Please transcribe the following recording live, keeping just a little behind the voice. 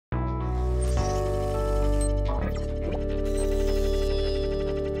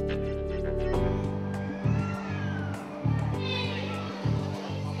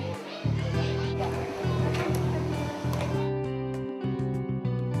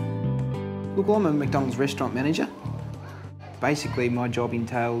Look, I'm a McDonald's restaurant manager. Basically, my job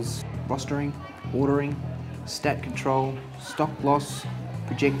entails rostering, ordering, stat control, stock loss,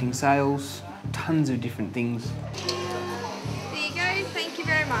 projecting sales, tons of different things. There you go, thank you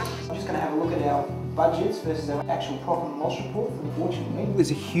very much. I'm just going to have a look at our budgets versus our actual profit and loss report, unfortunately.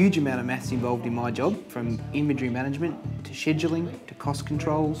 There's a huge amount of maths involved in my job, from inventory management, to scheduling, to cost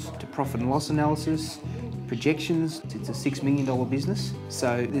controls, to profit and loss analysis, projections. It's a $6 million business,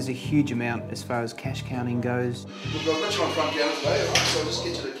 so there's a huge amount as far as cash counting goes. Look, I've got you on front counter today, right? So I'll just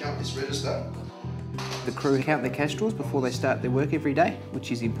get you to count this register. The crew count their cash draws before they start their work every day,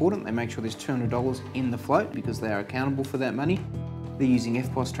 which is important. They make sure there's $200 in the float because they are accountable for that money. They're using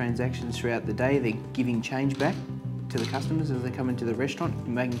FPOS transactions throughout the day. They're giving change back to the customers as they come into the restaurant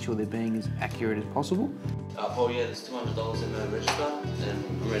and making sure they're being as accurate as possible. Paul, yeah, there's $200 in the register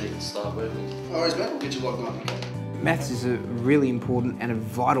and we're ready to start working. No worries, mate. We'll get you logged on. Maths is a really important and a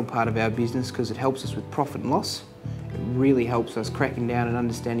vital part of our business because it helps us with profit and loss. It really helps us cracking down and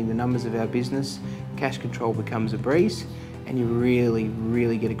understanding the numbers of our business. Cash control becomes a breeze and you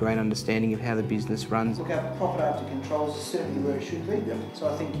really get a great understanding of how the business runs. Look, our profit after controls is certainly where it should be. Yep. So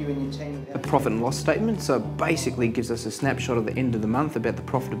I think you and your team... A profit and loss statement, so it basically gives us a snapshot at the end of the month about the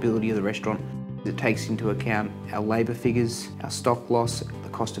profitability of the restaurant. It takes into account our labour figures, our stock loss, the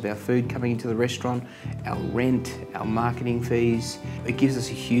cost of our food coming into the restaurant, our rent, our marketing fees. It gives us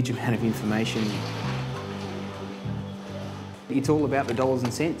a huge amount of information. It's all about the dollars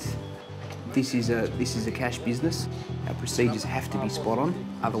and cents. This is a cash business. Our procedures have to be spot on,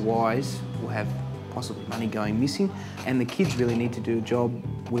 otherwise we'll have possibly money going missing. And the kids really need to do a job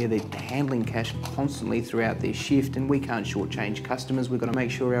where they're handling cash constantly throughout their shift, and we can't shortchange customers. We've got to make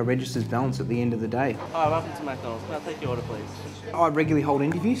sure our register's balanced at the end of the day. Hi, welcome to McDonald's. Can I take your order, please? I regularly hold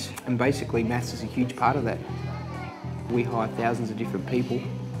interviews, and basically maths is a huge part of that. We hire thousands of different people,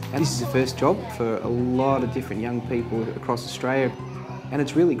 and this is the first job for a lot of different young people across Australia. And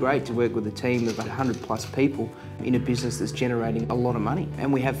it's really great to work with a team of 100+ people in a business that's generating a lot of money,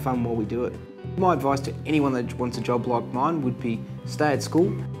 and we have fun while we do it. My advice to anyone that wants a job like mine would be stay at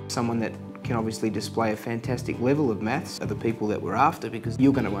school. Someone that can obviously display a fantastic level of maths are the people that we're after, because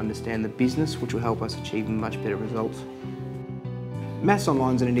you're going to understand the business, which will help us achieve much better results. Maths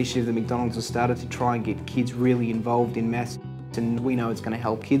Online is an initiative that McDonald's has started to try and get kids really involved in maths. And we know it's going to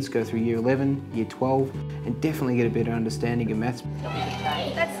help kids go through year 11, year 12 and definitely get a better understanding of maths.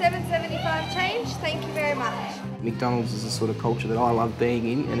 That's $7.75 change, thank you very much. McDonald's is the sort of culture that I love being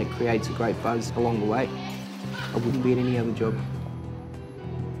in, and it creates a great buzz along the way. I wouldn't be at any other job.